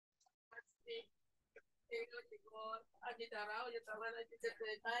Llegó a mi trabajo, yo trabajo el 27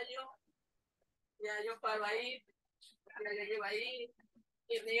 de mayo, ya yo paro ahí, ya yo llevo ahí,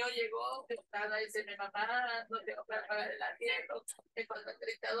 y el mío llegó, estaba dice mi mamá, no tengo para pagar el arriendo, me faltan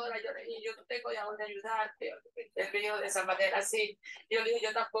 30 dólares, yo le dije, yo no tengo ya dónde ayudarte, él me dijo de esa manera así, yo le dije,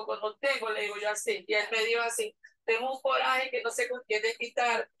 yo tampoco no tengo, le digo yo así, y él me dijo así, tengo un coraje que no sé con quién de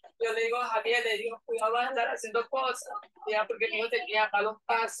quitar, yo le digo a Javier, le digo, cuidado, vas a andar haciendo cosas, ya porque mi hijo tenía malos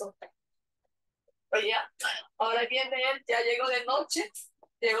pasos. Oye, ahora viene él, ya llegó de noche,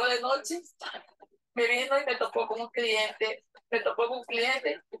 me vino y me topó con un cliente,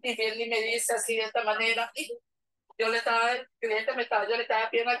 y viene y me dice así de esta manera, yo le estaba, yo le estaba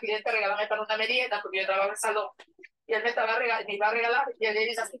pidiendo al cliente regalarme para una merienda, porque yo trabajo en el salón, y él me iba a regalar, y él le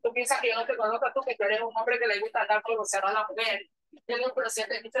dice así, tú piensas que yo no te conozco a tú, que tú eres un hombre que le gusta andar conociendo a la mujer, yo le digo, pero si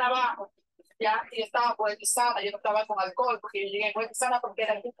este es mi trabajo, ya, y yo estaba poetizada, yo no estaba con alcohol, porque yo llegué poetizada porque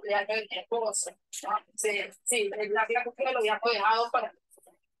era el cumpleaños de mi esposo. Sí, sí, la vida que lo habíamos dejado para...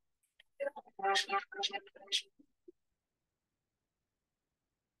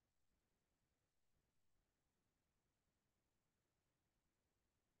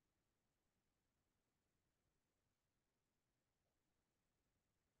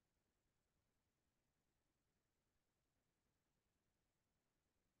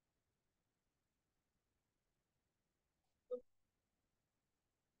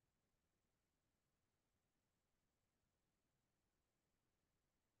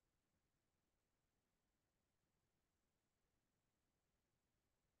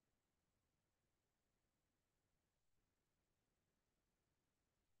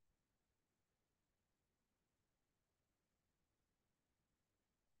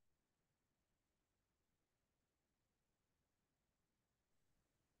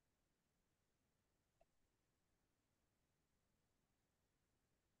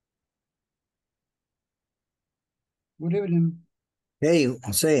 Good evening. Hey,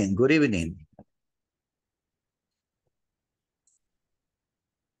 Jose, good evening.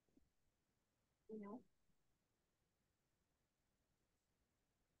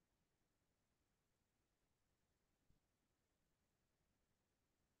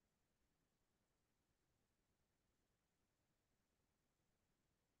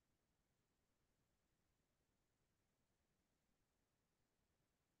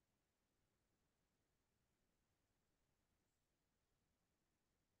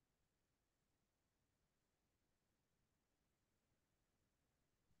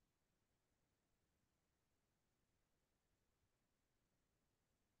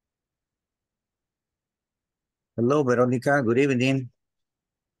 Hello, Veronica, good evening.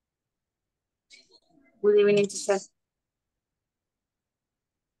 Good evening, teacher.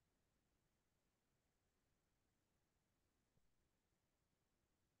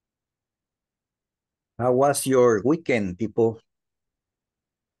 How was your weekend, people?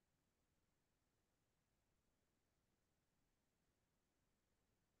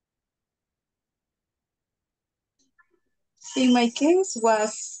 In my case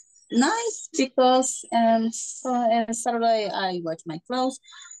was nice because Saturday I washed my clothes,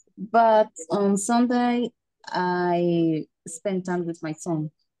 but on Sunday I spent time with my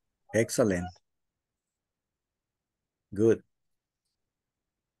son. Excellent. Good.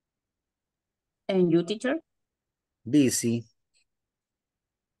 And you, teacher? Busy.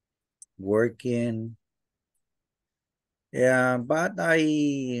 Working. Yeah, but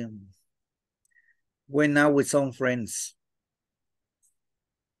I went out with some friends.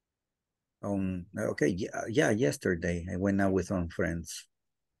 Okay, yeah, yesterday I went out with some friends.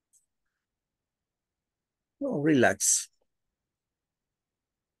 Oh, relax.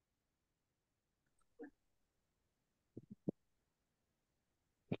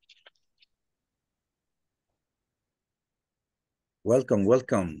 Welcome,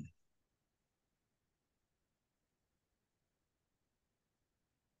 welcome.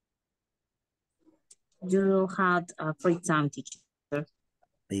 You had a free time, teacher.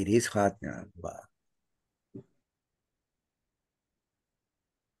 It is hot, but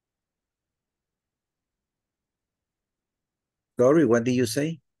sorry, what did you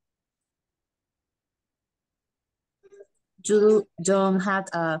say? You don't have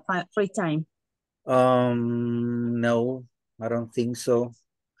a free time. No, I don't think so.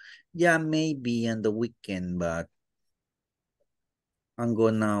 Yeah, maybe on the weekend, but I'm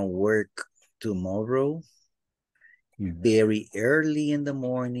gonna work tomorrow very early in the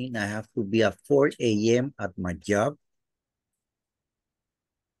morning. I have to be at 4 a.m. at my job.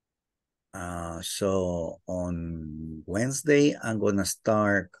 So on Wednesday, I'm gonna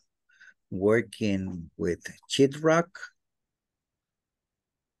start working with Sheetrock.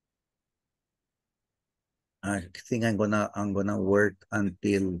 I think I'm gonna work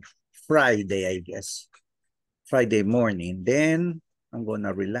until Friday, I guess. Friday morning. Then I'm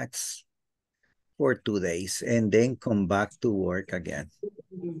gonna relax for 2 days and then come back to work again.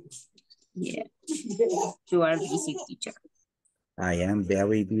 Yeah. You are busy teacher. I am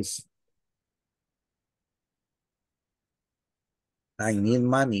very busy. I need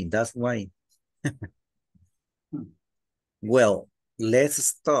money, that's why. Well, let's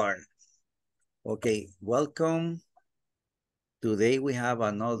start. Okay, welcome. Today we have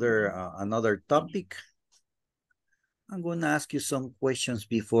another topic. I'm gonna ask you some questions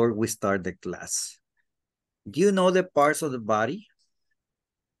before we start the class. Do you know the parts of the body?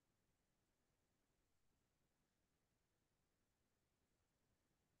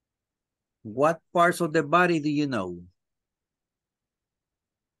 What parts of the body do you know?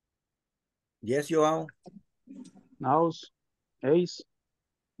 Yes, Joao? Nose, eyes,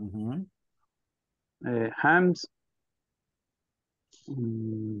 hands,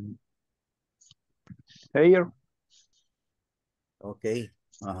 hair. Okay.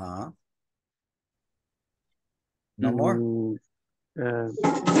 No more?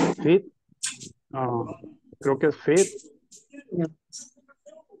 Feet. Creo que es feet.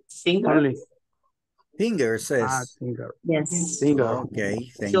 Finger. Only. Fingers, says. Finger. Yes. Finger.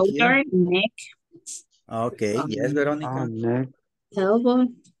 Okay, thank Shoulder, you. neck. Okay, yes, Veronica. Neck. Elbow.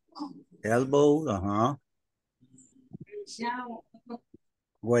 Elbow,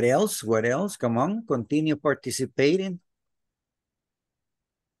 What else? What else? Come on, continue participating.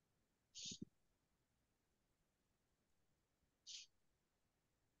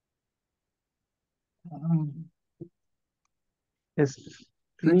 Es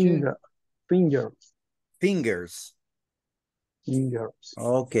finger. Fingers. Fingers. Fingers.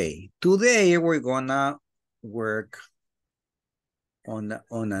 Okay, today we're gonna work on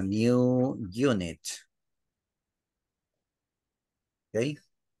a new unit. Okay,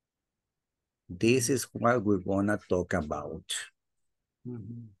 this is what we're gonna talk about.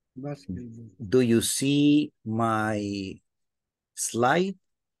 Do you see my slide?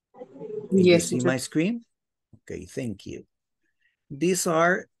 Can you Yes. see my screen? Okay, thank you. These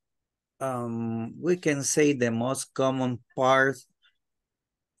are, we can say, the most common parts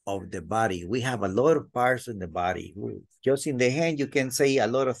of the body. We have a lot of parts in the body. Just in the hand, you can say a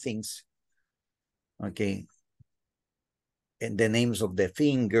lot of things. Okay. And the names of the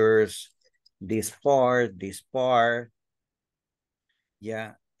fingers, this part,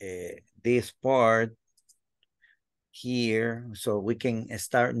 yeah, this part here. So we can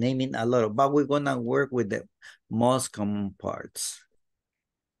start naming a lot, but we're gonna work with the most common parts.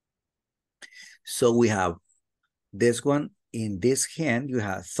 So we have this one. In this hand, you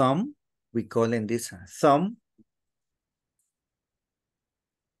have thumb. We call in this thumb.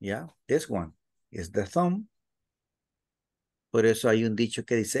 Yeah, this one is the thumb. Por eso hay un dicho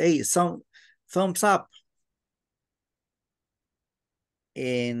que dice, hey, thumbs up.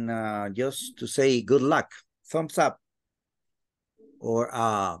 And just to say good luck, thumbs up. Or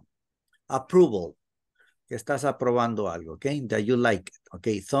approval, que estás aprobando algo, okay? That you like it,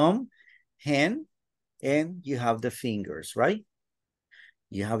 okay? Thumb, hand, and you have the fingers, right?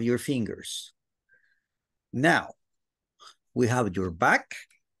 You have your fingers. Now, we have your back,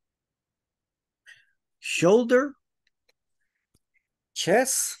 shoulder,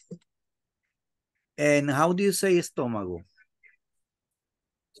 chest, and how do you say estómago?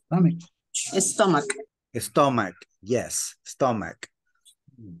 Stomach. Stomach, yes, stomach.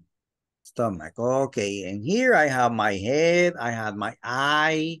 Stomach, okay. And here I have my head, I have my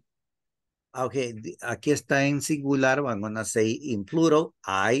eye. Okay, aquí está en singular, I'm gonna say in plural,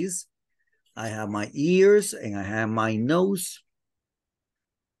 eyes. I have my ears and I have my nose.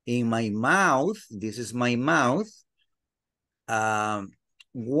 In my mouth, this is my mouth.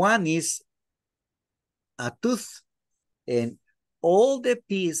 One is a tooth and all the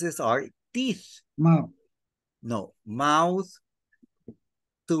pieces are teeth. Mouth. No, mouth,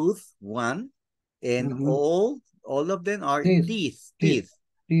 tooth, one, and all of them are teeth. Teeth.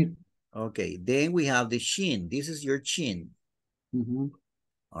 Okay, then we have the chin. This is your chin.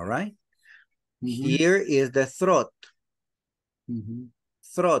 All right. Here is the throat.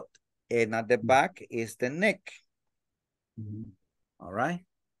 Throat. And at the back is the neck. All right.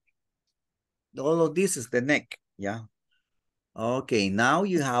 All of this is the neck. Yeah. Okay, now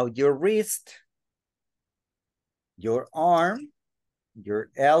you have your wrist, your arm, your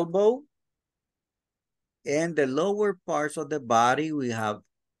elbow, and the lower parts of the body. We have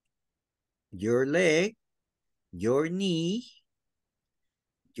your leg, your knee,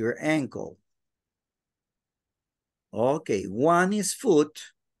 your ankle. Okay, one is foot,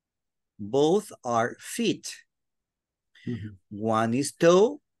 Both are feet. Mhm. One is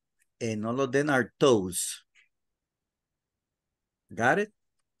toe, and all of them are toes. Got it?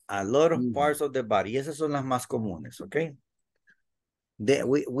 A lot of parts of the body. Esas son las más comunes, okay?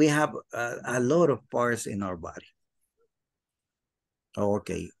 We have a lot of parts in our body.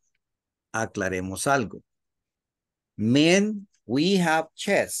 Okay. Aclaremos algo. Men, we have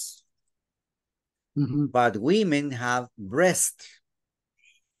chest, but women have breast.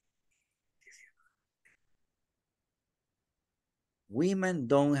 Women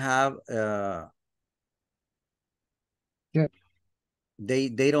don't have they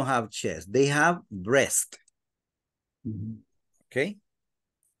don't have chest. They have breast. Okay.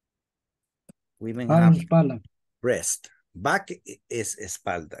 Women have breast. Back is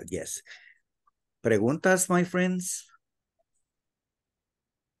espalda, yes. Preguntas, my friends?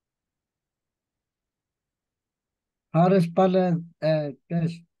 How to spell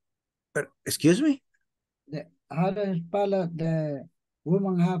this? Excuse me? How to spell the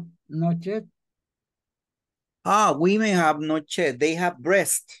woman have no chest? Ah, women have no chest. They have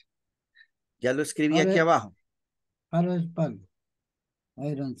breast. Ya lo escribí aquí abajo. How to spell?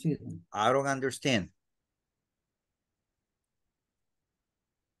 I don't see them. I don't understand.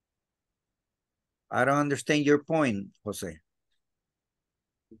 I don't understand your point, Jose.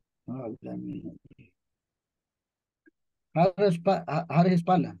 Oh, let me. How to spell? How to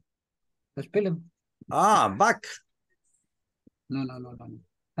spell it? Spell it. Ah, back. No.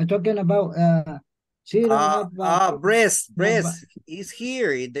 I'm talking about she don't have breast no, is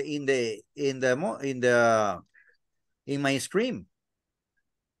here in my screen.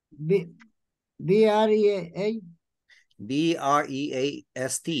 B-R-E-A.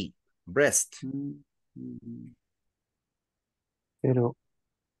 B-R-E-A-S-T, breast. Pero,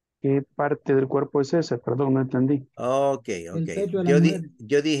 ¿qué parte del cuerpo es esa? Perdón, no entendí. Okay.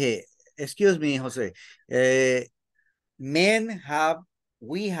 Yo dije, excuse me, Jose.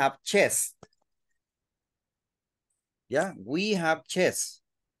 We have chest. Yeah, we have chest.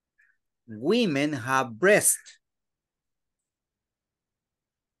 Women have breast.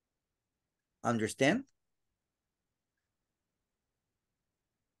 Understand?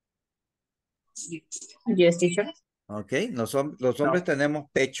 Yes, teacher. Ok, los hombres tenemos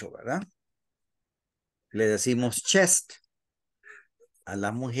pecho, ¿verdad? Le decimos chest. A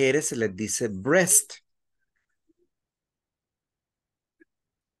las mujeres se les dice breast.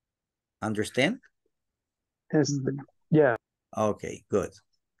 Understand? Yeah. Okay, good.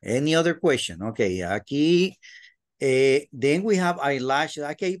 Any other question? Okay, aquí, then we have eyelashes.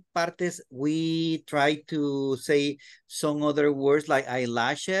 Aquí hay partes, we try to say some other words like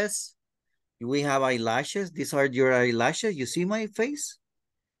eyelashes. We have eyelashes. These are your eyelashes. You see my face?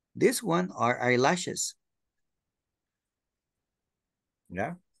 This one are eyelashes.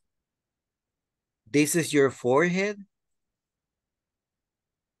 Yeah. This is your forehead.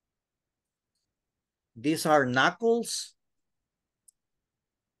 These are knuckles.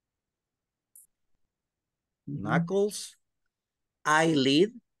 Knuckles.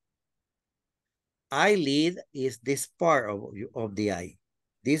 Eyelid. Eyelid is this part of the eye.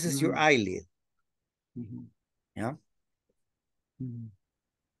 This is your eyelid. Yeah. In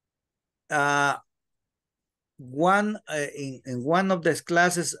one of the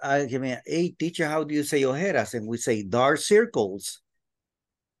classes, I give me, hey teacher, how do you say ojeras? And we say dark circles.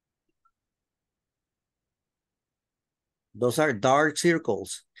 Those are dark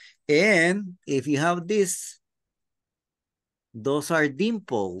circles. And if you have this, those are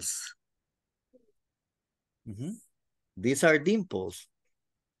dimples. These are dimples.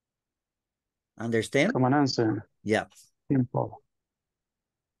 Understand? Come on, answer. Yeah. Dimple.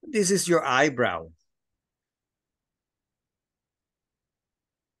 This is your eyebrow.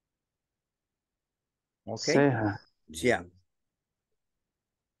 Okay. Ceja. Yeah.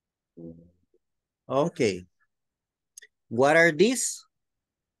 Okay. What are these?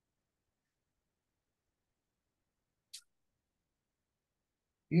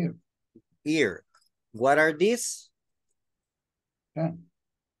 Ear. Ear. What are these? Hand.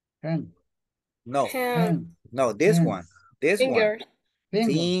 No. Hand. No, this Hand. one. This Finger. one.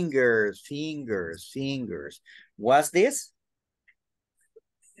 Finger. Fingers. What's this?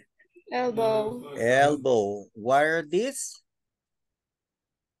 Elbow. Elbow. What are these?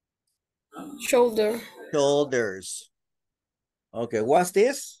 Shoulder. Shoulders. Okay, what's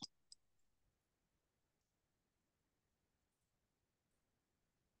this?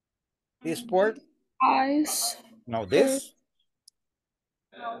 This part? Eyes. No, this?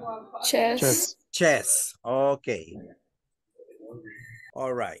 Chest. Chest. Okay.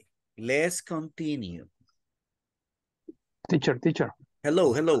 All right. Let's continue. Teacher.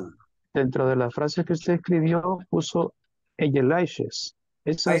 Hello. dentro de la frase que usted escribió, puso eyelashes.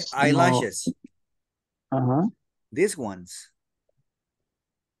 Esas no. Eyelashes. Ajá. These ones.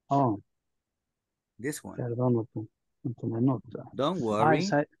 Oh, This one. perdón, no tomé nota. Don't Ah, worry.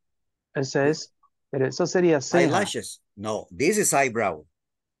 esa es, pero eso sería ceja. Eyelashes. No, this is eyebrow.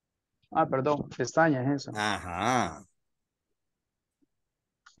 Ah, perdón, pestaña es esa. Ajá.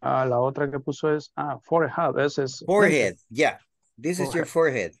 Ah, la otra que puso es, forehead, esa es Forehead. frente. Yeah. This is your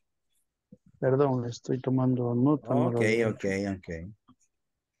forehead. Perdón, estoy tomando nota. No lo Okay, había okay, okay.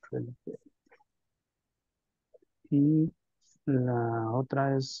 hecho. Y la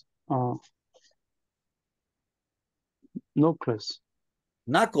otra es nucleus,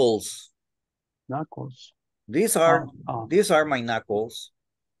 Knuckles. knuckles. These are Ah, my knuckles.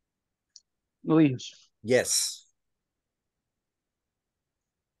 nudillos. Yes.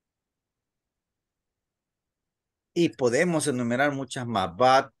 Y podemos enumerar muchas más,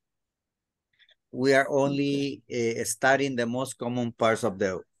 but we are only studying the most common parts of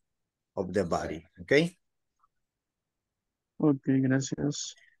the body. Okay. Ok,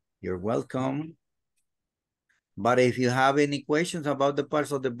 gracias. You're welcome. But if you have any questions about the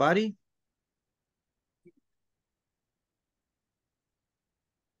parts of the body,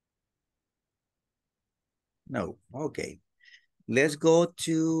 no. Okay. Let's go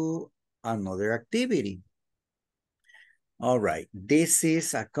to another activity. All right. This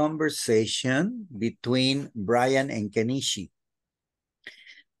is a conversation between Brian and Kenichi.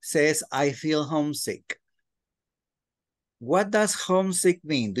 Says, I feel homesick. What does homesick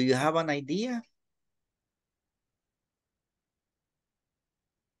mean? Do you have an idea?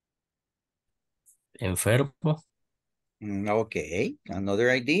 Enfermo. Okay. Another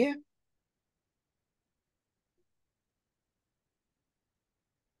idea?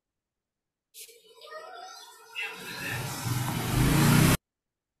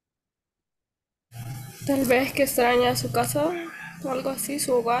 Tal vez que extraña su casa o algo así,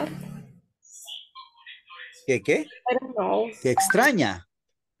 su hogar. ¿Qué? I don't know. ¿Qué extraña?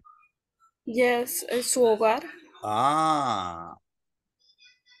 Yes, es su hogar. Ah.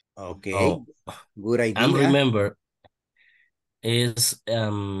 Okay. Oh, Good and idea. remember, is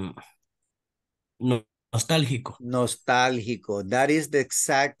nostálgico. Nostálgico. That is the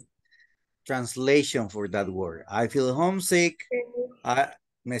exact translation for that word. I feel homesick.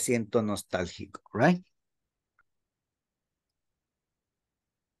 Me siento nostálgico, right?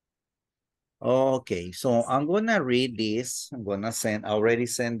 Okay, so I'm gonna read this. I'm gonna send, already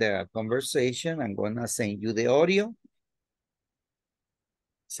send the conversation. I'm gonna send you the audio.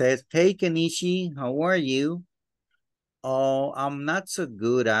 Says, hey Kenichi, how are you? Oh, I'm not so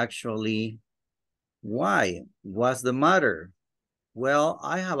good actually. Why? What's the matter? Well,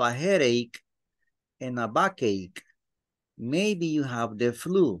 I have a headache and a backache. Maybe you have the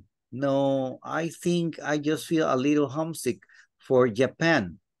flu. No, I think I just feel a little homesick for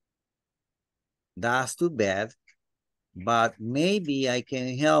Japan. That's too bad, but maybe I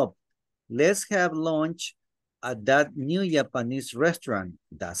can help. Let's have lunch at that new Japanese restaurant.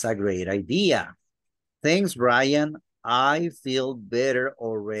 That's a great idea. Thanks, Brian. I feel better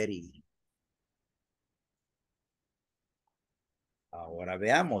already. Ahora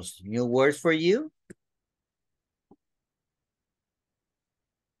veamos. New words for you.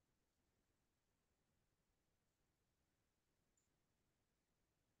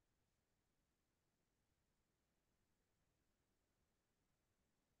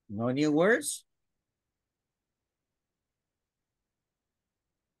 No new words?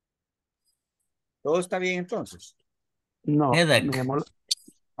 ¿Todo está bien entonces? No, Headache. me llamó,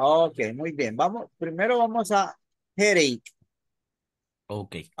 Ok, muy bien. Vamos, primero vamos a headache.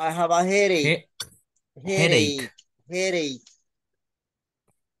 Okay. I have a headache. Headache. Headache.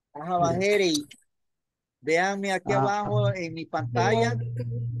 I have a headache. Véanme aquí abajo en mi pantalla.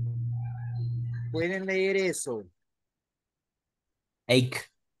 Pueden leer eso. Ache.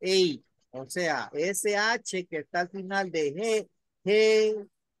 Ache. O sea, SH que está al final de G,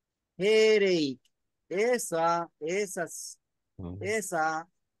 headache.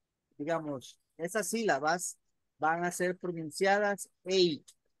 Digamos, esas sílabas van a ser pronunciadas ache.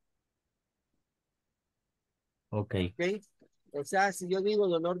 Okay. ¿Ok? O sea, si yo digo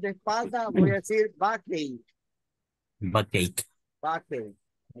dolor de espalda, voy a decir backache. Backache. Backache.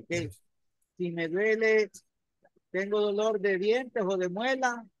 ¿Ok? Si me duele, tengo dolor de dientes o de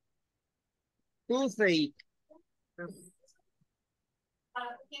muela, toothache.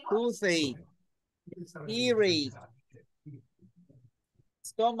 Toothache. Earache.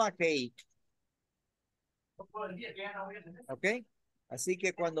 Stomachache. ¿Ok? Así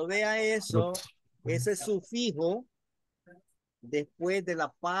que cuando vea eso, ese sufijo después de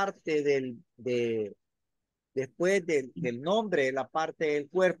la parte después del nombre, la parte del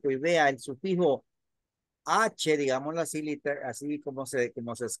cuerpo y vea el sufijo H, digámoslo así, así como se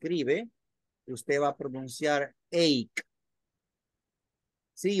escribe, usted va a pronunciar ache.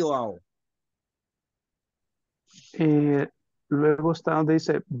 ¿Sí o no? Luego está donde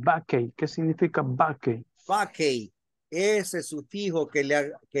dice backache. ¿Qué significa backache? Backache, ese sufijo que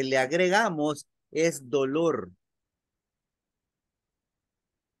le agregamos es dolor.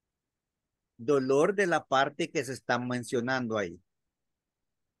 Dolor de la parte que se está mencionando ahí.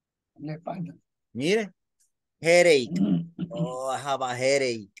 La espalda. Mire, headache. Oh, I have a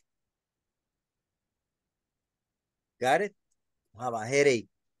headache. Got it? I have a headache.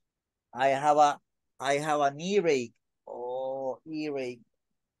 I have an earache. Oh, earache.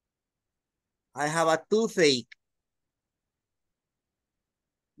 I have a toothache.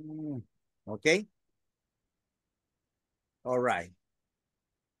 Okay. All right.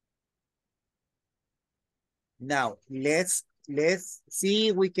 Now, let's see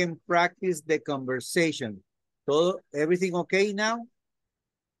if we can practice the conversation. Everything okay now?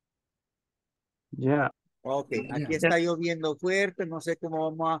 Yeah. Ok, aquí Yeah. está lloviendo fuerte, no sé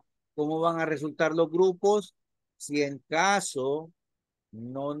cómo van a resultar los grupos. Si en caso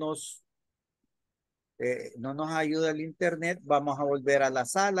no nos ayuda el internet, vamos a volver a la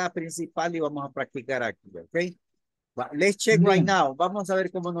sala principal y vamos a practicar aquí, ok? Let's check right now. Vamos a ver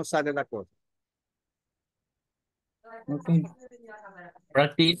cómo nos sale la cosa. Okay.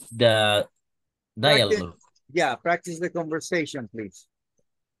 Practice the dialogue. Yeah, practice the conversation, please.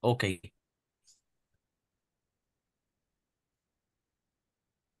 Okay.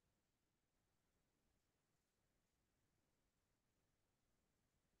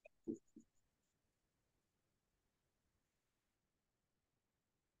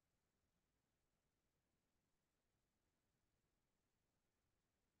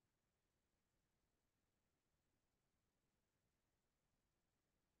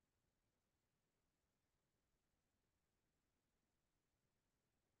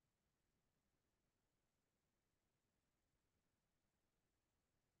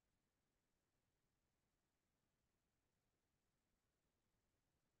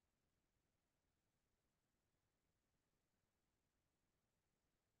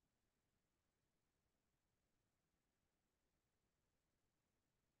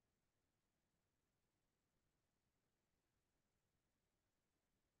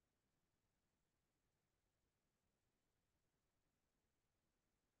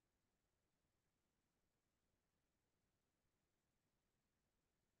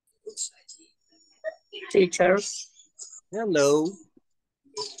 Teachers. Hello.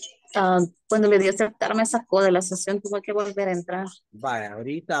 Cuando le dio aceptar me sacó de la sesión, tuve que volver a entrar. Vale,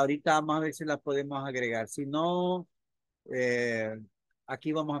 ahorita vamos a ver si la podemos agregar. Si no,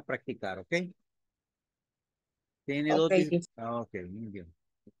 aquí vamos a practicar, ¿ok? Tiene dos. Okay. Ok, muy bien.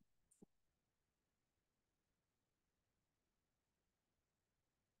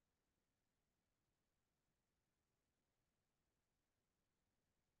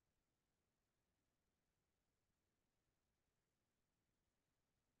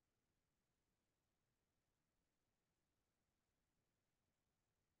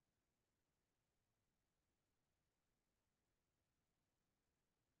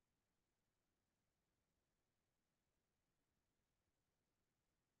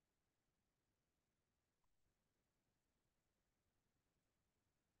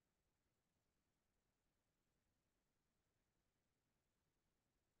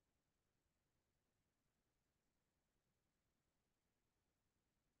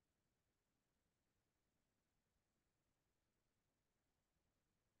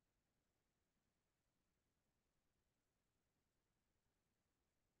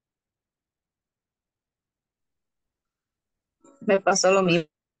 Me pasó lo mismo.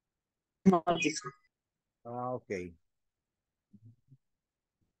 Ok.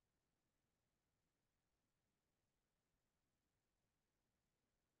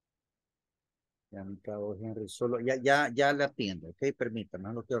 Ya me cago, Henry. Solo, ya le atiendo, ok, permítame,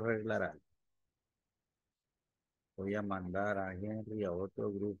 no lo quiero arreglar algo. Voy a mandar a Henry a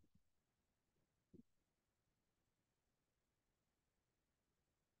otro grupo.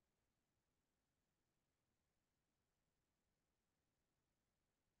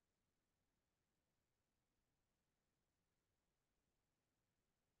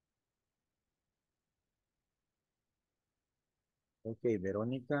 Ok,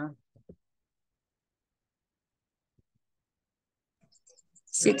 Verónica.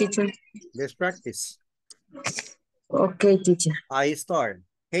 Sí, teacher. Let's practice. Okay, teacher. I start.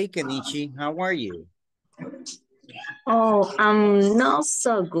 Hey, Kenichi, how are you? Oh, I'm not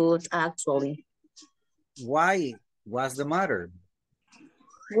so good actually. Why? What's the matter?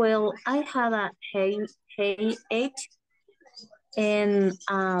 Well, I had a headache and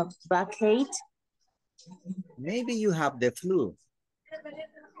a backache. Maybe you have the flu.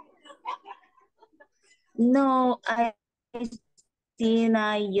 No, I think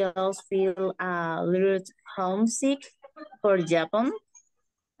I just feel a little homesick for Japan.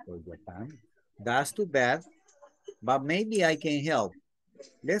 For Japan. That's too bad, but maybe I can help.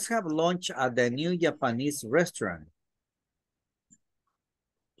 Let's have lunch at the new Japanese restaurant.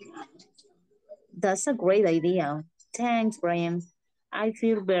 That's a great idea. Thanks, Brian. I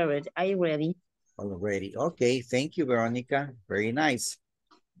feel better. Are you ready? Already. Okay, thank you, Veronica. Very nice.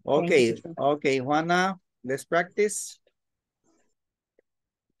 Thank Okay, you. okay, Juana, let's practice.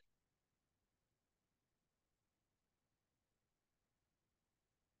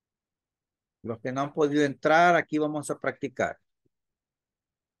 Los que no han podido entrar, aquí vamos a practicar.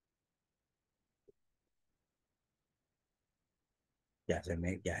 Ya se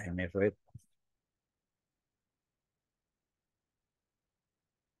me fue.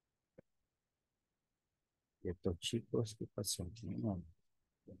 ¿Y estos chicos qué pasó? No.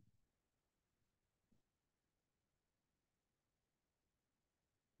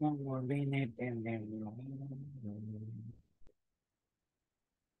 No, viene.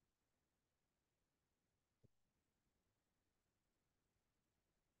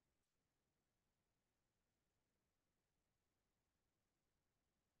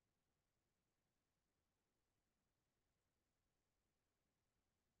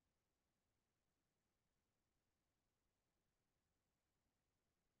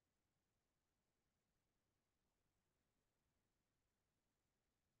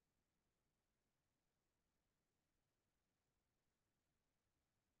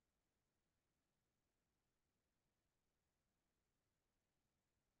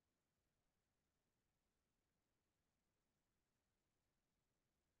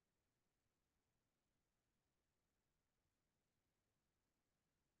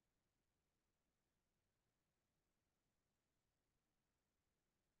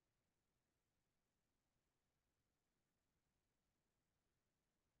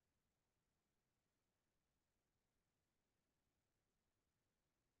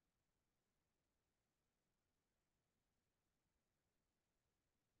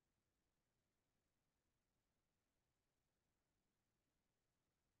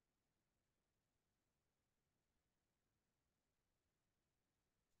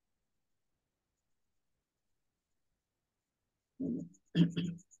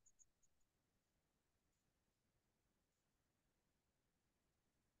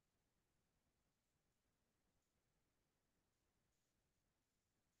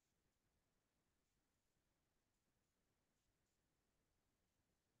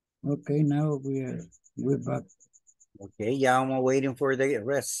 Okay, now we're back. Okay, ya I'm waiting for the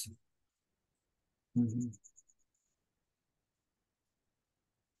rest.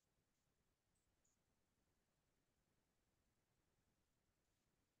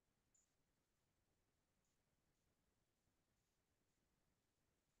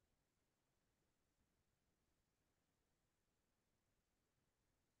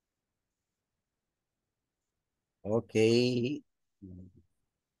 Okay.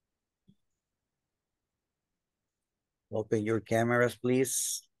 Open your cameras,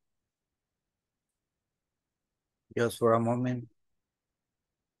 please. Just for a moment.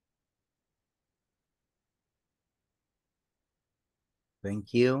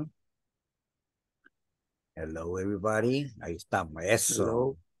 Thank you. Hello, everybody. Ahí estamos. Eso.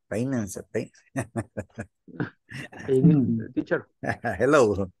 Hello. Peínense. Teacher,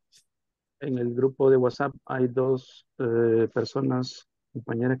 Hello. en el grupo de WhatsApp hay dos personas,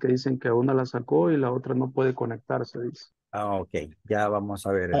 compañeras que dicen que una la sacó y la otra no puede conectarse, dice. Ah, ok, ya vamos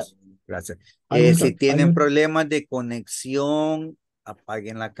a ver eso. Gracias. Si Hay tienen un- problemas de conexión,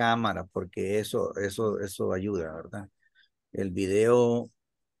 apaguen la cámara porque eso ayuda, ¿verdad? El video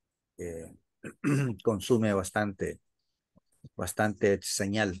consume bastante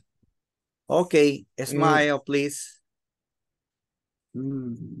señal. Ok, smile, please.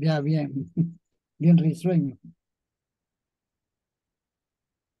 ya bien, bien risueño.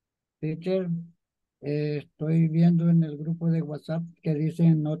 Teacher, estoy viendo en el grupo de WhatsApp que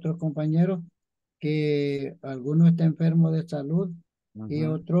dicen otros compañeros que alguno está enfermo de salud y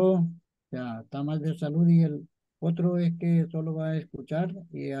Ujú. otro ya está mal de salud y el otro es que solo va a escuchar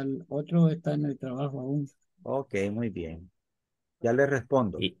y el otro está en el trabajo aún. Ok, muy bien. Ya le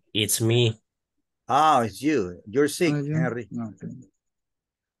respondo. It's me. Ah, it's you. You're sick, Ah, yo, Henry. no, ok.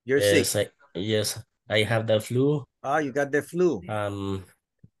 You're Yes, sick. yes, I have the flu. Ah, you got the flu.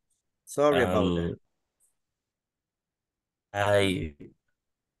 Sorry about that. I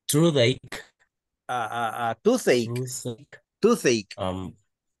toothache. Toothache. Toothache. Toothache. Um,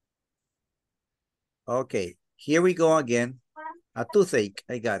 Okay, here we go again. A toothache,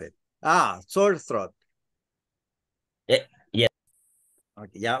 I got it. Sore throat. yeah.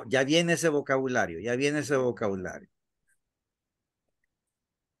 Okay, ya viene ese vocabulario, ya viene ese vocabulario.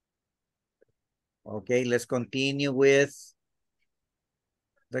 Okay, let's continue with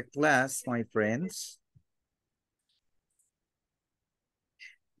the class, my friends.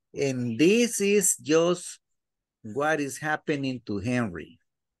 And this is just what is happening to Henry.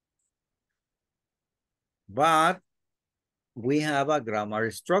 But we have a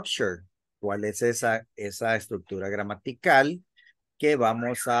grammar structure. ¿Cuál es esa estructura gramatical que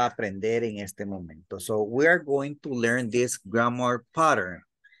vamos a aprender en este momento? So we are going to learn this grammar pattern.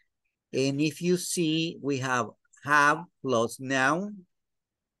 And if you see, we have plus noun,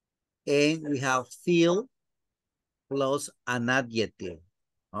 and we have feel plus an adjective.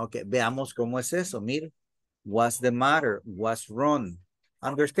 Okay, veamos cómo es eso. Mire, what's the matter? What's wrong?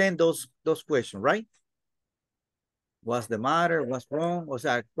 Understand those questions, right? What's the matter? What's wrong? O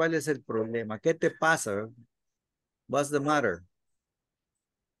sea, ¿cuál es el problema? ¿Qué te pasa? What's the matter?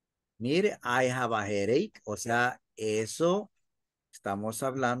 Mire, I have a headache. O sea, eso estamos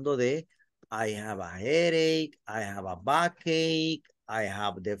hablando de I have a headache, I have a backache, I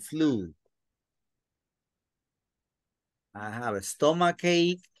have the flu. I have a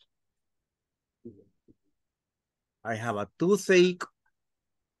stomachache. I have a toothache.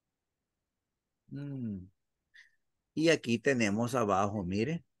 Y aquí tenemos abajo,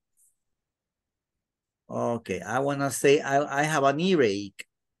 mire. Okay, I want to say I have an earache.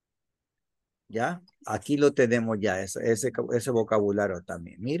 ¿Ya? Aquí lo tenemos ya, ese vocabulario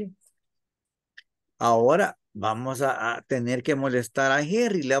también, mire. Ahora vamos a tener que molestar a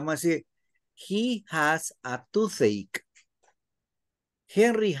Henry. Le vamos a decir, he has a toothache.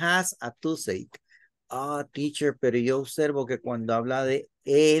 Henry has a toothache. Teacher, pero yo observo que cuando habla de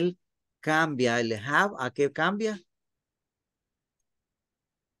él, cambia el have. ¿A qué cambia?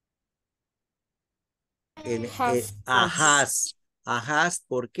 Has.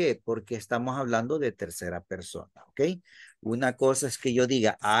 ¿Por qué? Porque estamos hablando de tercera persona, ¿ok? Una cosa es que yo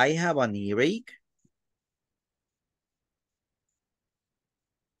diga, I have an earache.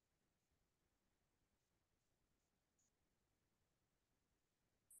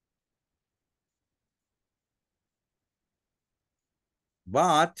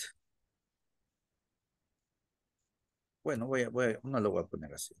 But, bueno, no lo voy a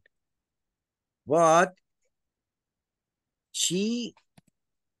poner así. But, she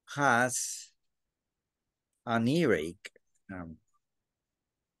has an earache.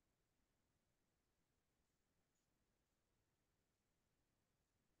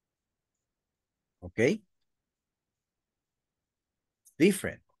 ¿Ok?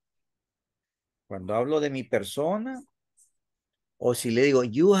 Different. Cuando hablo de mi persona, o si le digo,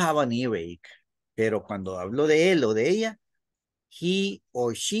 you have an earache, pero cuando hablo de él o de ella, he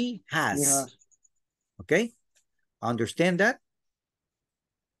or she has. Yeah. Okay? Understand that?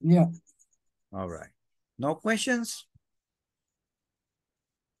 Yeah. All right. No questions?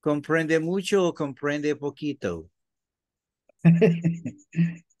 ¿Comprende mucho o comprende poquito?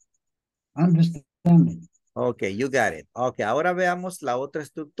 Understanding. Okay, you got it. Okay, ahora veamos la otra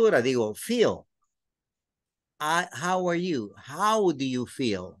estructura. Digo, feel. How are you? How do you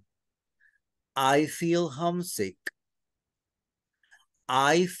feel? I feel homesick.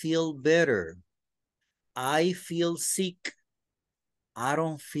 I feel better. I feel sick. I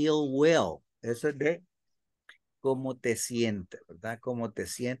don't feel well. Eso es de cómo te sientes, ¿verdad? Cómo te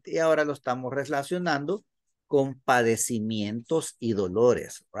sientes. Y ahora lo estamos relacionando con padecimientos y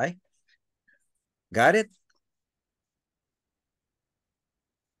dolores, right? Got it?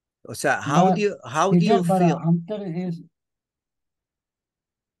 O sea, how do you feel? Hunter is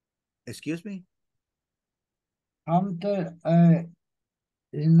Excuse me? Hunter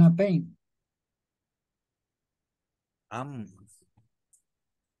in a pain. I'm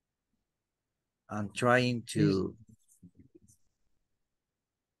trying to...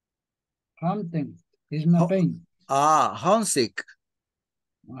 Hunting is not pain. Homesick.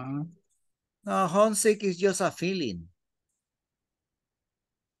 Uh-huh. No, homesick is just a feeling.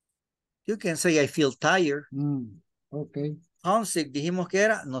 You can say I feel tired. Okay. Homesick dijimos que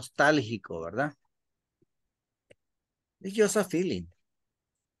era nostálgico, ¿verdad? It's just a feeling.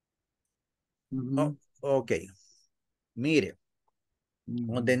 Okay. Mire.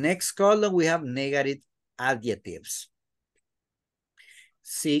 On the next column, we have negative adjectives.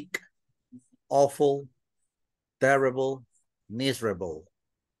 Sick, awful, terrible, miserable.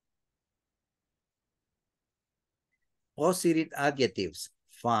 Positive adjectives,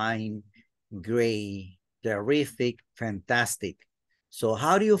 fine, great, terrific, fantastic. So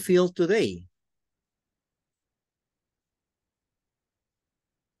how do you feel today?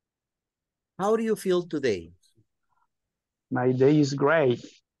 How do you feel today? My day is great.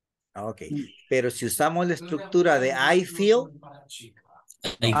 Ok, pero si usamos la estructura de I feel.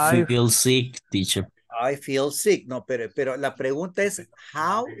 I feel sick, teacher. I feel sick. No, pero la pregunta es,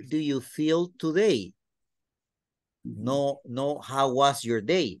 how do you feel today? No, how was your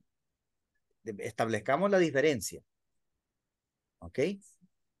day? Establezcamos la diferencia. Ok.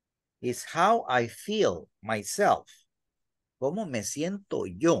 It's how I feel myself. ¿Cómo me siento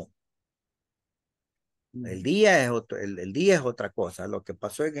yo? El día es otro, el día es otra cosa. Lo que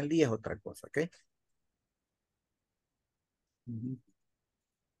pasó en el día es otra cosa, ¿ok?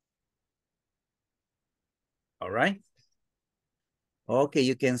 All right. Okay,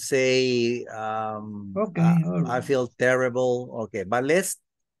 you can say, Okay, I feel terrible. Okay, but let's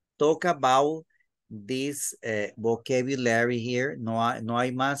talk about this vocabulary here. No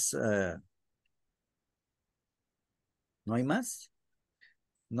hay más. No hay más.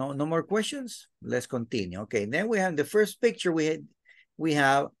 No more questions. Let's continue. Okay, then we have the first picture. We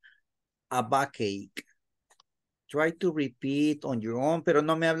have a backache. Try to repeat on your own, pero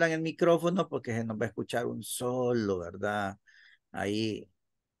no me hablan el micrófono porque se nos va a escuchar un solo, ¿verdad? Ahí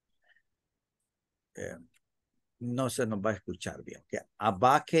no se nos va a escuchar bien. Okay. A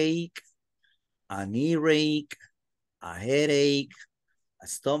backache, an earache, a headache, a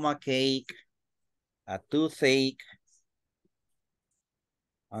stomachache, a toothache.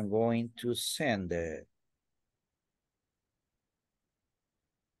 I'm going to send it.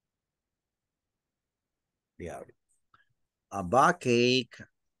 Yeah. A backache,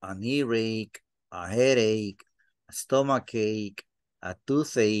 an earache, a headache, a stomachache, a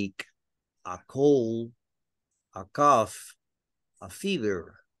toothache, a cold, a cough, a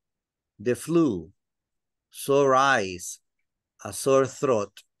fever, the flu, sore eyes, a sore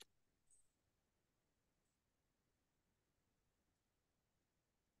throat.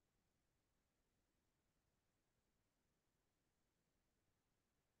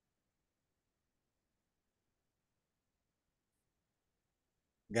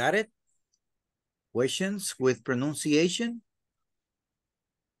 Got it? Questions with pronunciation?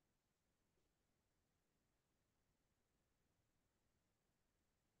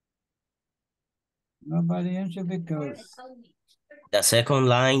 nobody answered because The second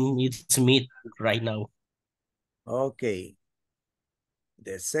line is me right now. Okay.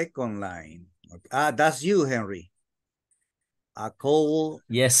 The second line. Okay. That's you, Henry. A cold.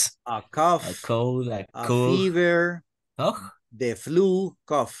 Yes. A cough. A cold, a fever. Oh. The flu,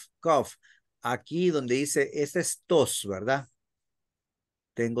 cough. Aquí donde dice, esta es tos, ¿verdad?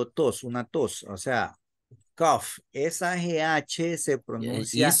 Tengo tos, una tos. O sea, cough. Esa GH se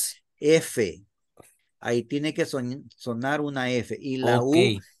pronuncia F. Ahí tiene que sonar una F. Y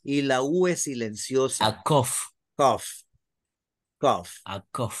la U es silenciosa. A cough. Cough. A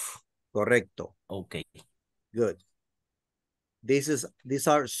cough. Correcto. Okay. Good. These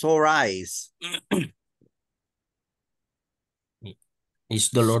are sore eyes.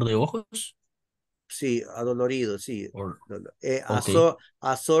 ¿Es dolor de ojos? Sí, adolorido, sí. Okay.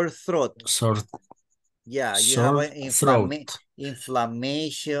 A sore throat. Yeah, you have an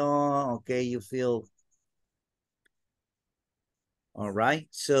inflammation. Okay, you feel. All right.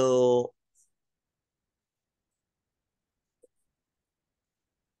 So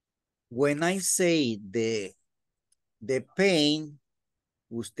when I say the pain,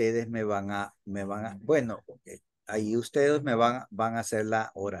 ustedes me van a, bueno, ahí ustedes me van a hacer la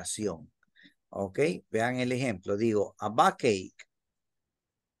oración. Ok, vean el ejemplo. Digo, a backache.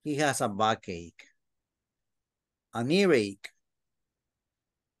 He has a backache. An earache.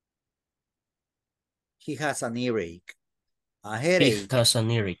 He has an earache. A headache. He has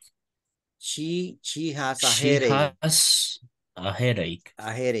an earache. She has a headache. She has a headache.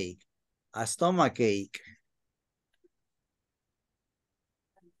 A headache. A stomachache.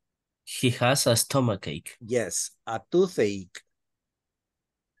 He has a stomachache. Yes. A toothache.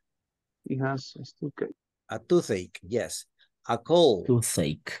 He has a toothache. A toothache, yes. A cold.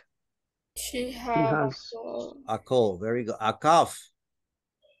 Toothache. She has a cold. Very good. A cough.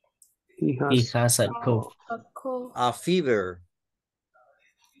 He has a cough. A fever.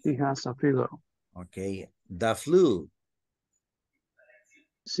 He has a fever. Okay. The flu.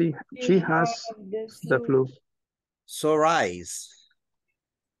 She has the flu. Sore eyes.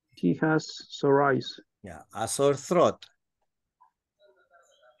 He has sore eyes. Yeah. A sore throat.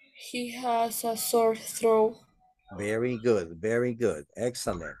 He has a sore throat. Very good, very good.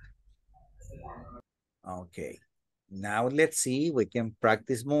 Excellent. Okay. Now let's see, we can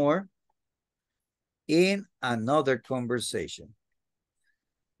practice more in another conversation.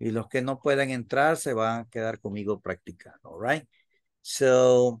 Y los que no puedan entrar se van a quedar conmigo practicando, all right?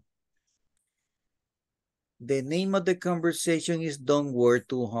 So, the name of the conversation is Don't Work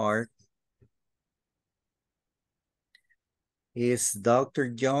Too Hard. It's Dr.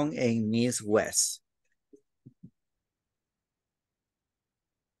 Young and Miss West.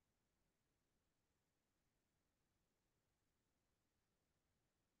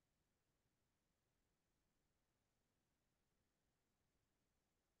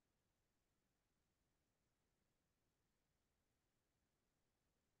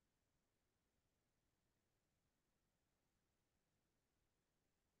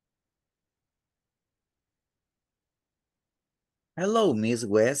 Hello, Miss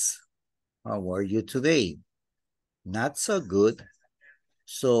West. How are you today? Not so good.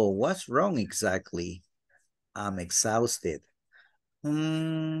 So what's wrong exactly? I'm exhausted.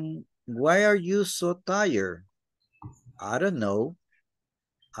 Why are you so tired? I don't know.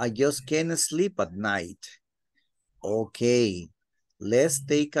 I just can't sleep at night. Okay, let's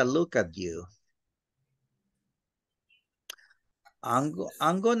take a look at you. I'm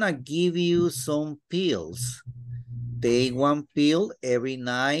gonna give you some pills. Take one pill every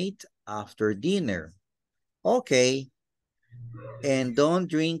night after dinner. Okay. And don't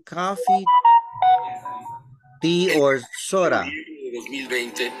drink coffee, tea, or soda.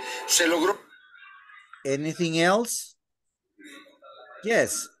 Anything else?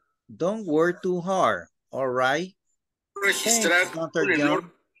 Yes. Don't work too hard. All right. Thanks, Dr.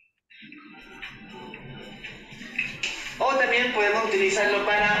 John. O también podemos utilizarlo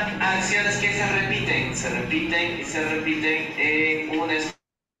para acciones que se repiten y se repiten en un espacio.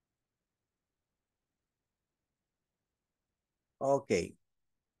 Okay.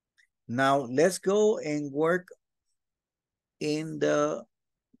 Now let's go and work in the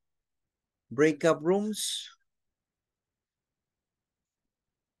breakout rooms.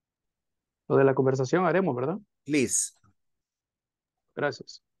 Lo de la conversación haremos, ¿verdad? Please.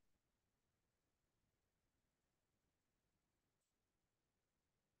 Gracias.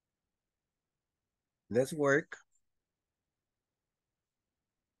 Let's work.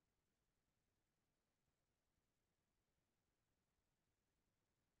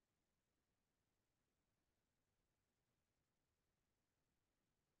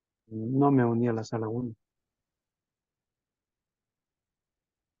 No me uní a la sala 1.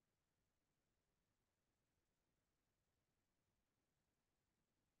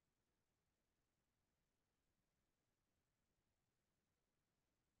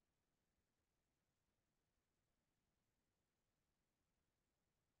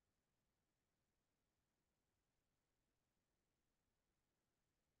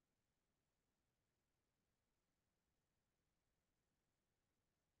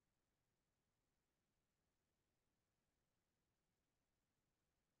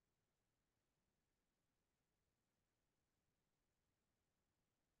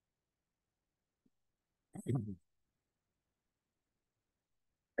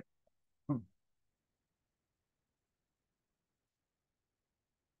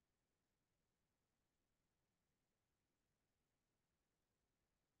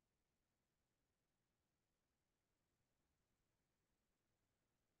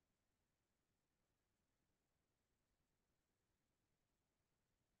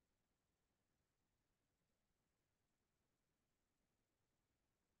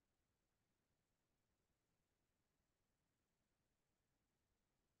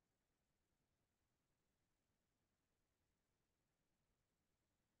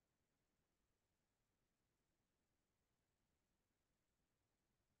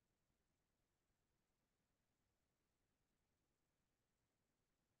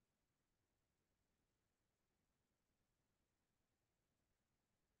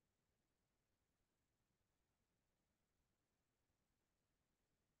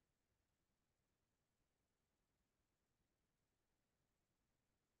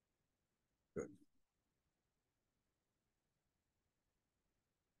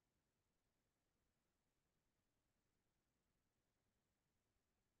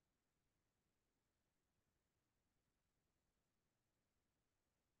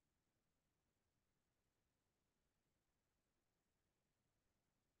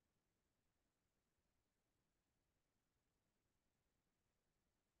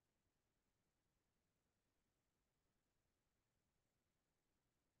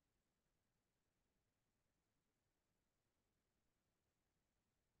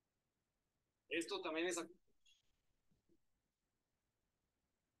 Esto también es...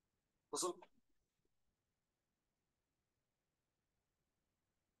 ¿Pasó?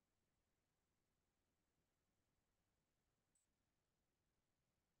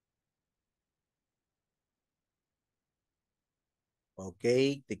 Ok,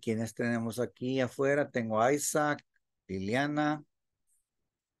 ¿de quiénes tenemos aquí afuera? Tengo a Isaac, Liliana,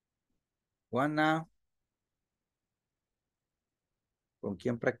 Juana. ¿Con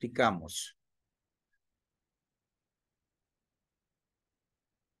quién practicamos?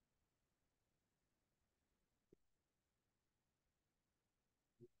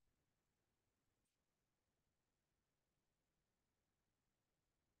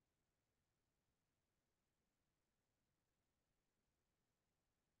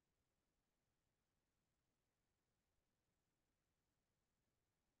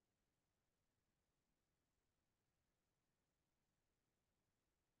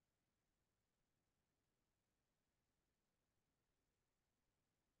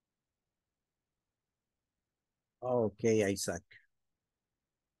 Ok, Isaac.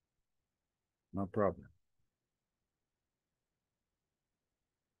 No problem.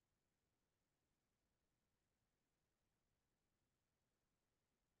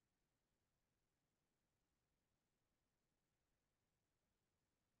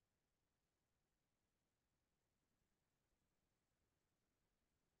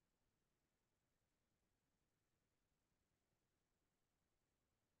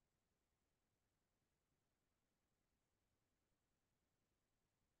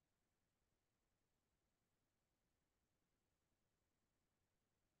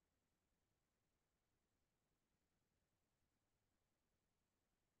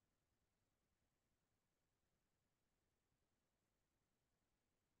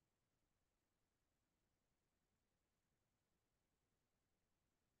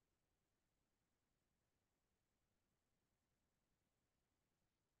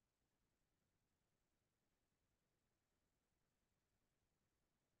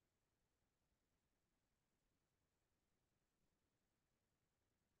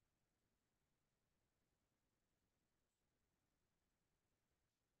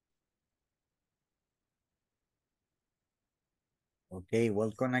 Okay,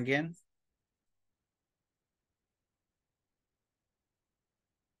 welcome again.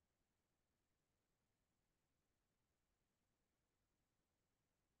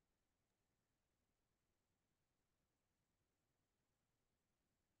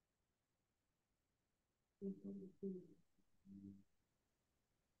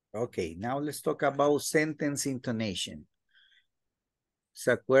 Okay, now let's talk about sentence intonation.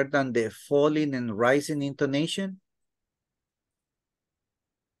 ¿Se acuerdan de falling and rising intonation?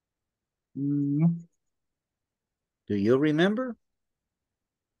 No. Do you remember?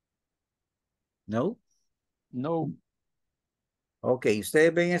 No? No. Okay,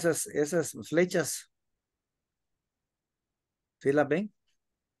 ¿ustedes ven esas flechas? ¿Sí las ven?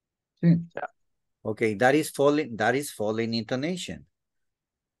 Sí. Yeah. Okay, that is falling intonation.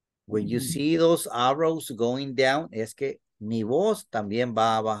 When you see those arrows going down, es que mi voz también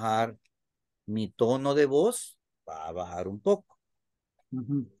va a bajar, mi tono de voz va a bajar un poco.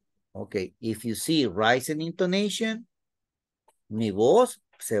 Okay, if you see rising intonation, mi voz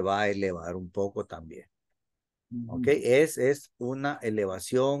se va a elevar un poco también. Okay, es una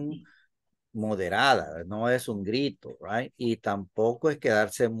elevación moderada, no es un grito, right? Y tampoco es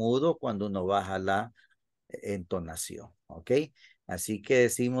quedarse mudo cuando uno baja la entonación, ¿ok? Así que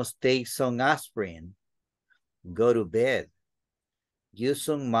decimos take some aspirin, go to bed, use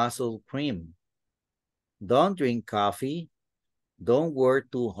some muscle cream, don't drink coffee, don't work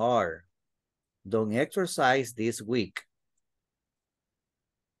too hard, don't exercise this week.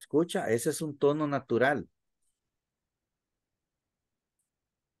 Escucha, ese es un tono natural.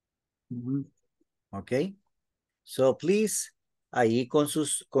 ¿Ok? So please, ahí con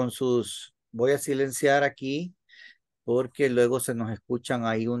sus, voy a silenciar aquí porque luego se nos escuchan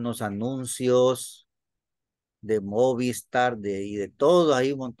ahí unos anuncios de Movistar y de todo,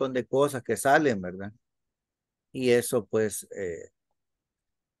 hay un montón de cosas que salen, ¿verdad? Y eso pues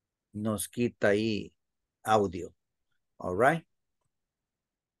nos quita ahí audio. All right.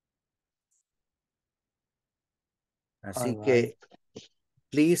 Así que,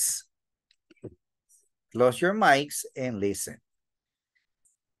 please close your mics and listen.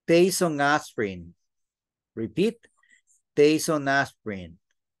 Take some aspirin. Repeat. Take some aspirin.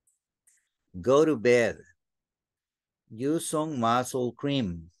 Go to bed. Use some muscle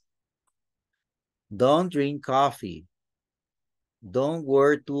cream. Don't drink coffee. Don't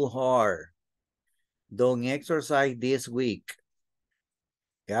work too hard. Don't exercise this week.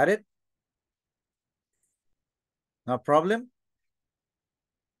 Got it? No problem.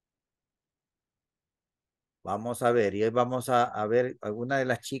 Vamos a ver, y hoy vamos a ver alguna de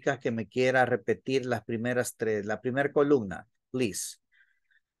las chicas que me quiera repetir las primeras tres, la primera columna, please.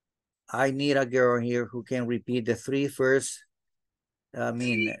 I need a girl here who can repeat the three first,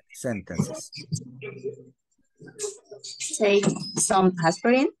 sentences. Take some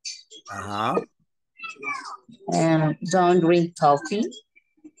aspirin. Ajá. And don't drink coffee.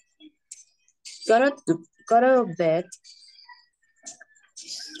 Go to bed.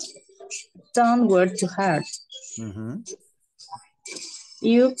 Don't work too hard.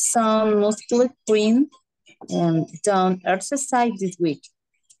 Use some muscle cream and don't exercise this week.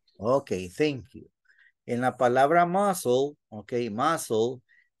 Okay, thank you. En la palabra muscle, okay, muscle,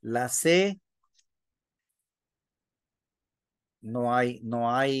 la C no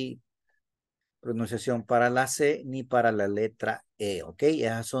hay pronunciación para la C ni para la letra E, ok.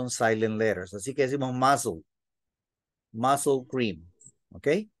 Esas son silent letters. Así que decimos muscle. Muscle cream, ok.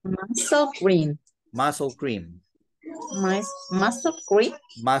 Muscle cream. Muscle cream. Muscle cream.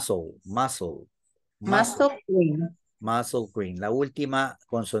 Muscle cream. Muscle cream. La última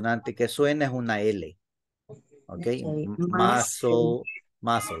consonante que suena es una L. Ok. Okay.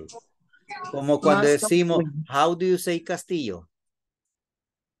 Muscle. Como cuando decimos, how do you say castillo?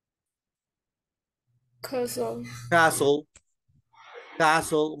 Castle.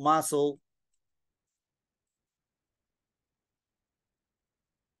 Castle, muscle.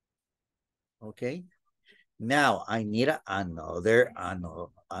 Okay. Now I need another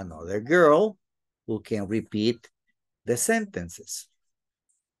girl who can repeat the sentences.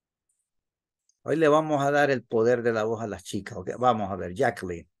 Hoy le vamos a dar el poder de la voz a las chicas. Okay. Vamos a ver,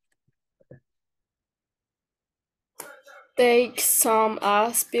 Jacqueline. Take some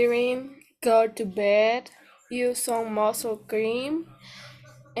aspirin, go to bed, use some muscle cream,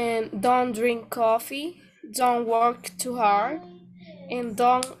 and don't drink coffee, don't work too hard, and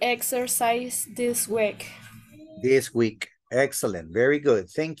don't exercise this week. This week. Excellent. Very good.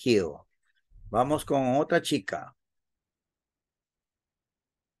 Thank you. Vamos con otra chica.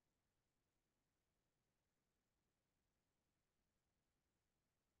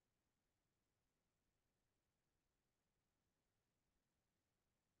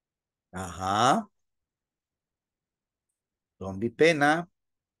 Ajá. Don't be pena.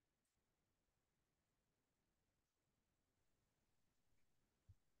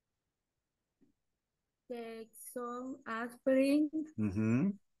 Take some aspirin. Mm-hmm.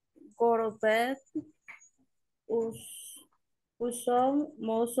 Go to bed. Use some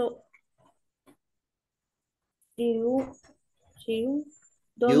muscle. Don't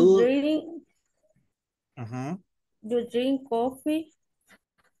drink. You drink coffee.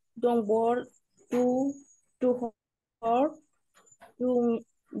 Don't work too hard. Do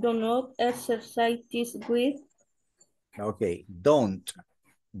not exercise this week. Okay. Don't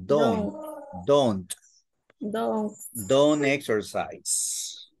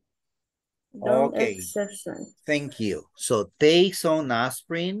exercise. Don't Okay. exercise. Thank you. So take some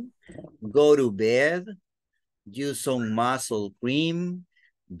aspirin, go to bed, use some muscle cream,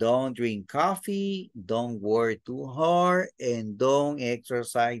 don't drink coffee, don't work too hard, and don't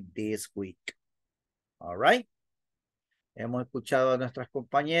exercise this week. All right. Hemos escuchado a nuestras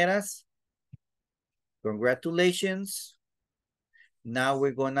compañeras. Congratulations. Now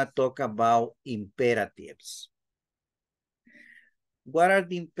we're going to talk about imperatives. What are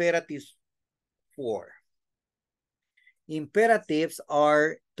the imperatives for? Imperatives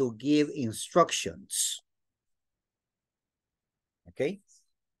are to give instructions. ¿Ok?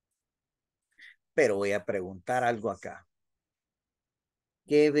 Pero voy a preguntar algo acá.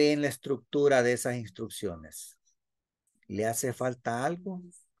 ¿Qué ve en la estructura de esas instrucciones? ¿Le hace falta algo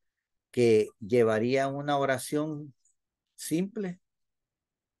que llevaría una oración simple?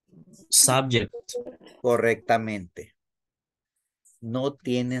 Subject. Correctamente. No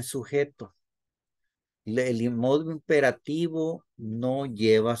tienen sujeto. El modo imperativo no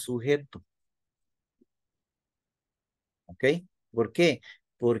lleva sujeto. ¿Ok? ¿Por qué?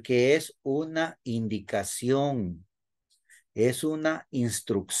 Porque es una indicación. Es una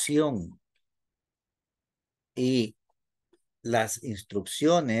instrucción. Y las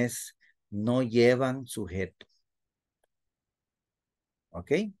instrucciones no llevan sujeto.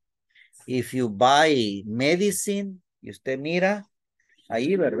 ¿Ok? If you buy medicine, y usted mira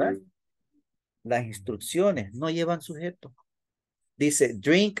ahí, ¿verdad? Las instrucciones no llevan sujeto. Dice,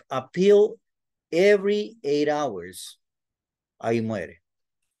 drink a pill every 8 hours. Ahí muere.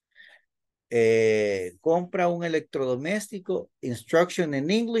 Compra un electrodoméstico, instruction in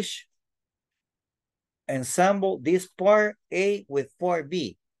English, ensemble this part A with part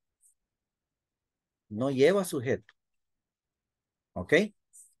B. No lleva sujeto. ¿Ok?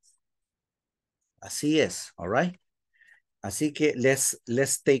 Así es, all right? Así que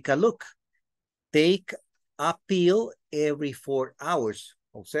let's take a look. Take a pill every 4 hours.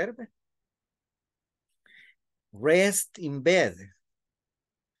 Observe. Rest in bed.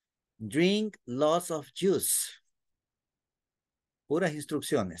 Drink lots of juice. Puras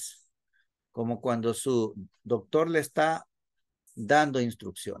instrucciones. Como cuando su doctor le está dando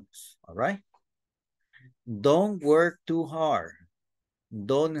instrucciones. All right? Don't work too hard.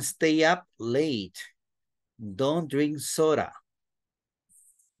 Don't stay up late. Don't drink soda.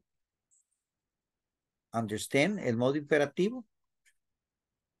 Understand el modo imperativo?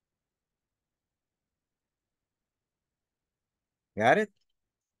 Got it?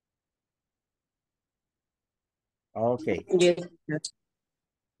 Okay. Yes.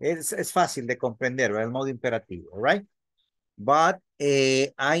 Es fácil de comprender, ¿verdad? El modo imperativo, all right? But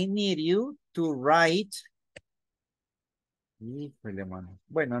I need you to write. Híjole, mano.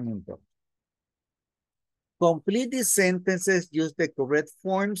 Bueno, no importa. Complete these sentences, use the correct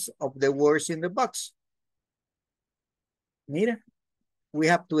forms of the words in the box. Mira, we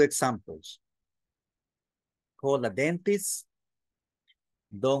have 2 examples. Call a dentist.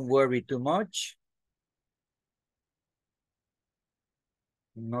 Don't worry too much.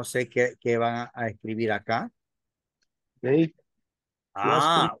 No sé qué van a escribir acá. Okay.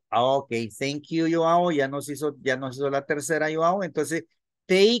 Ok. Thank you, Joao. Ya nos hizo la tercera, Joao. Entonces,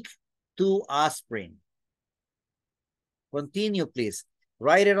 take 2 aspirin. Continue, please.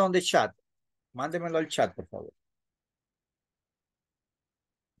 Write it on the chat. Mándemelo al chat, por favor.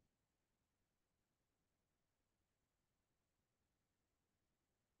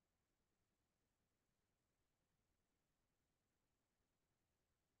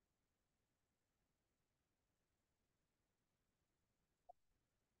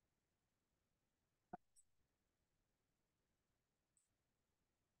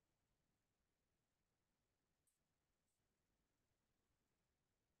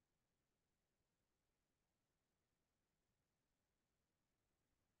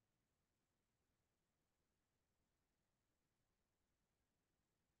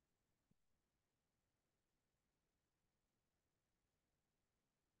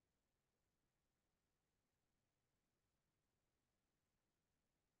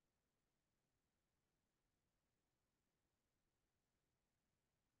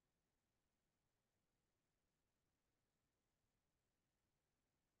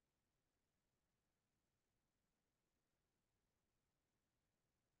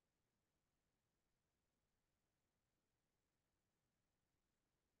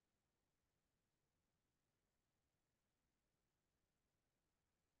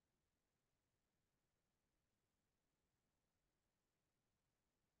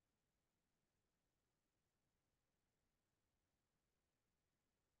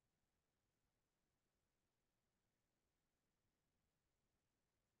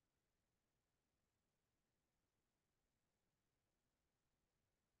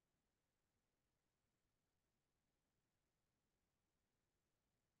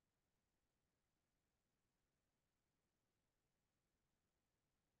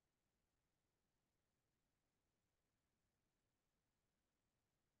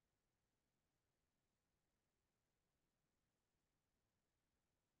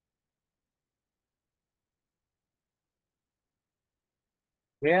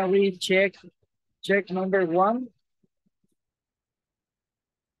 Very check number 1.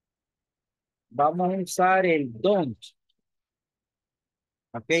 Vamos a usar el don't.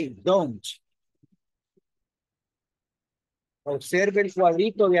 Ok, don't. Observe el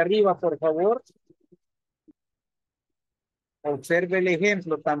cuadrito de arriba, por favor. Observe el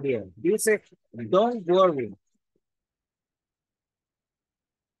ejemplo también. Dice, don't worry.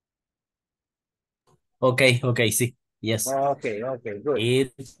 Okay, sí. Yes. Okay, good.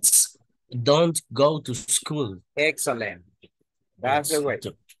 It's don't go to school. Excellent. That's the way.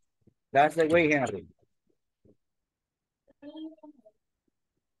 That's the way, Henry.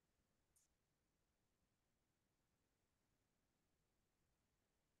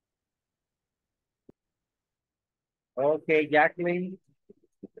 Okay, Jacqueline.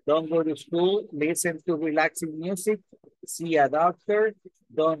 Don't go to school. Listen to relaxing music. See a doctor.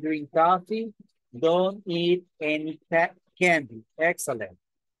 Don't drink coffee. Don't eat any candy. Excellent.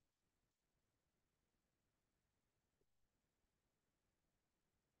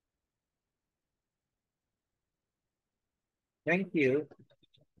 Thank you.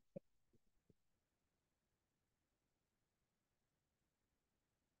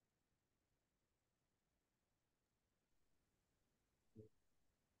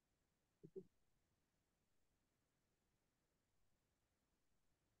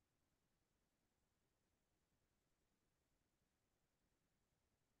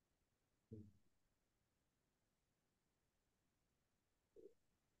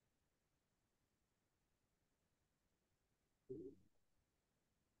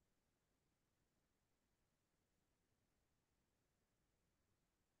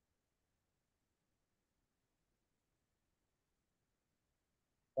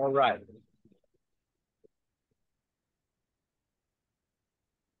 All right.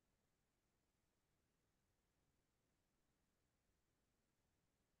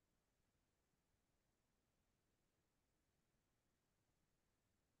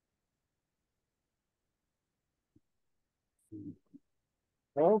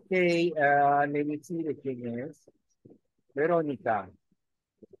 Okay, let me see the thing is. Veronica.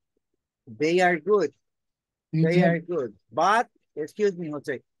 They are good. They are good. But, excuse me,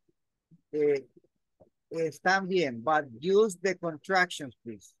 Jose. Están bien, but use the contractions,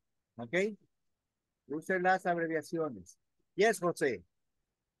 please. Okay? Use las abreviaciones. Yes, Jose.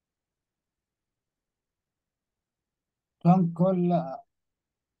 Don't call a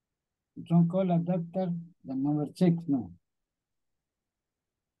doctor, the number 6, no.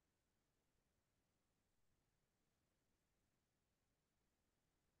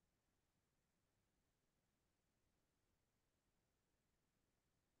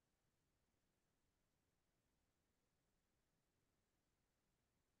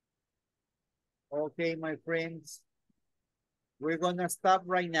 Okay, my friends. We're gonna stop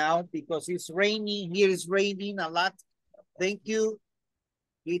right now because it's raining. Here it's raining a lot. Thank you.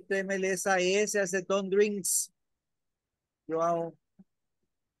 Quíteme el SAS, hace don't drinks. Joao.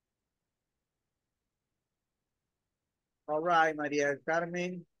 All right, Maria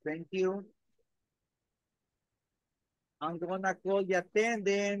Carmen. Thank you. I'm gonna call the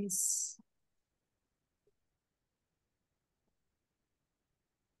attendance.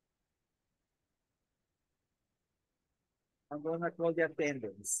 I'm gonna call the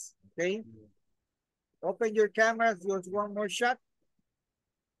attendance. Okay. Open your cameras. Just one more shot.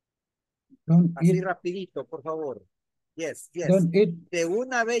 Don't Así eat, rapidito, por favor. Yes, yes. don't eat, De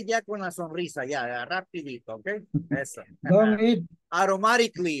una vez ya con la sonrisa, ya, rapidito, ¿ok? Eso. don't eat,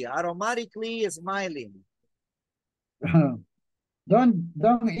 Automatically smiling.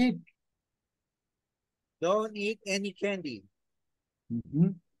 don't eat. Don't eat any candy.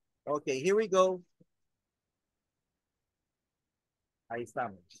 Mhm. Okay, here we go. Ahí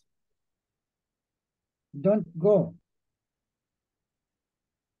estamos. Don't go.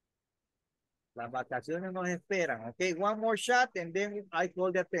 Las vacaciones nos esperan. Okay, one more shot and then I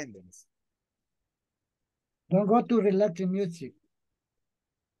call the attendance. Don't go to relaxing music.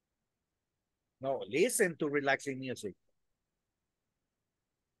 No, listen to relaxing music.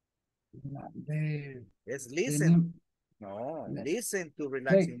 The, Yes, the listen. name- No, the- listen to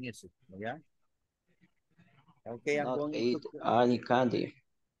relaxing music. Yeah. Okay, I'm Not going eat to... any candy.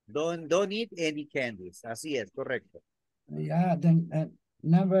 Don't eat any candies. Así es, correcto. yeah, then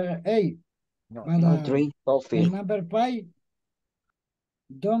number 8. No, But, Don't drink the coffee. number 5,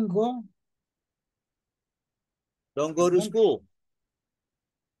 don't go. don't go to school.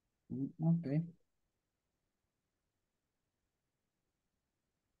 Okay.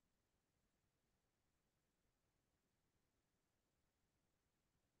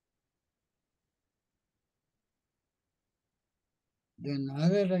 Then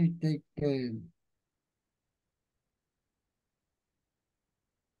other I take,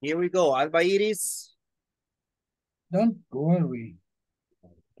 Here we go. Alba Iris. don't worry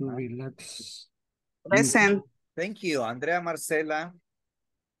to relax. Present. Thank you. Andrea Marcela.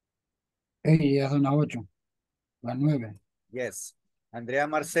 Ya son las 8, las 9. Yes. Andrea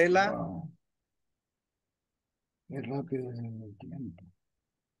Marcela. Wow. Qué rápido es el tiempo.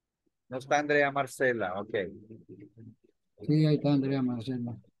 No está Andrea Marcela. Ok. Sí, ahí está Andrea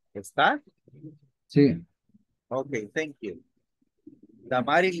Marcela. ¿Está? Sí. Ok, thank you.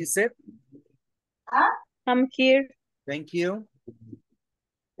 Damari Lisette. I'm here. Thank you.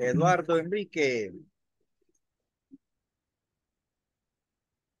 Eduardo Enrique.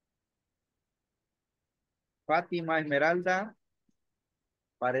 Fátima Esmeralda.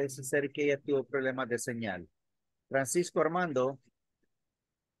 Parece ser que ella tuvo problemas de señal. Francisco Armando.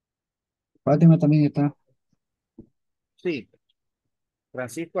 Fátima también está. Sí.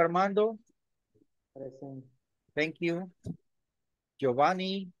 Francisco Armando. Thank you.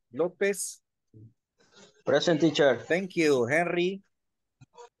 Giovanni López. Present, teacher. Thank you. Henry.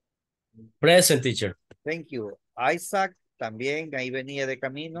 Present, teacher. Thank you. Isaac, también ahí venía de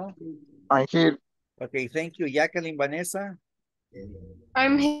camino. I'm here. Okay, thank you. Jacqueline Vanessa.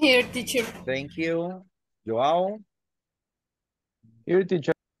 I'm here, teacher. Thank you. Joao. Here,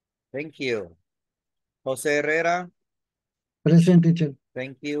 teacher. Thank you. José Herrera. Present, teacher.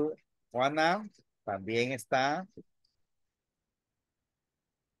 Thank you. Juana, también está.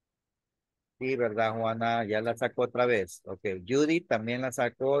 Sí, ¿verdad, Juana? Ya la sacó otra vez. Ok, Judy también la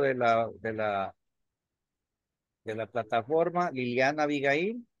sacó de la plataforma. Liliana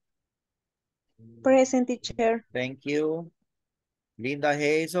Abigail. Present, teacher. Thank you. Linda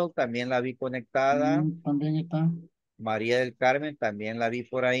Hazel, también la vi conectada. También está. María del Carmen, también la vi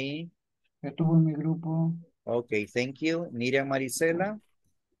por ahí. Estuvo en mi grupo. Ok, thank you. Miriam Marisela.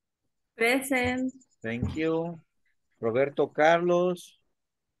 Present. Thank you. Roberto Carlos.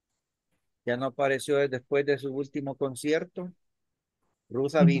 Ya no apareció después de su último concierto.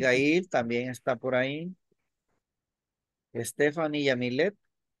 Ruth Abigail también está por ahí. Stephanie Yamilet.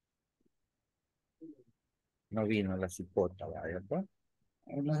 No vino la cipota, ¿verdad?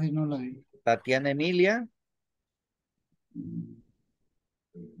 Ella sí no la vi. Tatiana Emilia.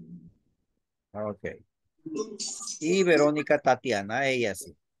 Ok. Y Verónica Tatiana, ella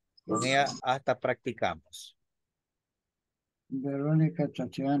sí. Con ella hasta practicamos. Verónica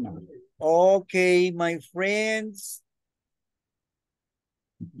Tatiana. Ok, my friends.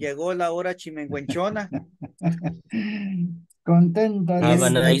 Llegó la hora chimenguenchona. Contenta. Have a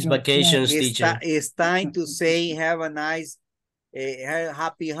nice Yo. vacations, teacher. It's time to say have a nice,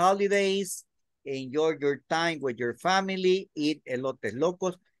 happy holidays. Enjoy your time with your family. Eat elotes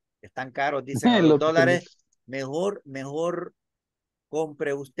locos. Están caros, dicen a $2. Mejor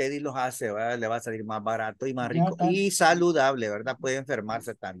compre usted y los hace, ¿verdad? Le va a salir más barato y más rico y saludable, ¿verdad? Puede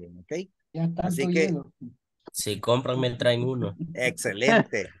enfermarse también, ¿ok? Ya está. Así que si compran me traen uno.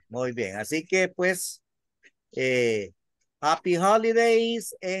 Excelente, muy bien. Así que pues, happy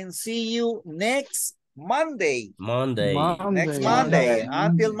holidays and see you next Monday. Next Monday.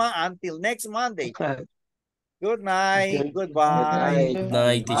 Until next Monday. Good night. Goodbye. Good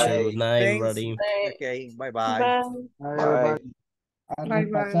night, teacher. Good night, everybody. Okay, bye-bye. Bye.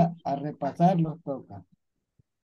 A repasar los toca.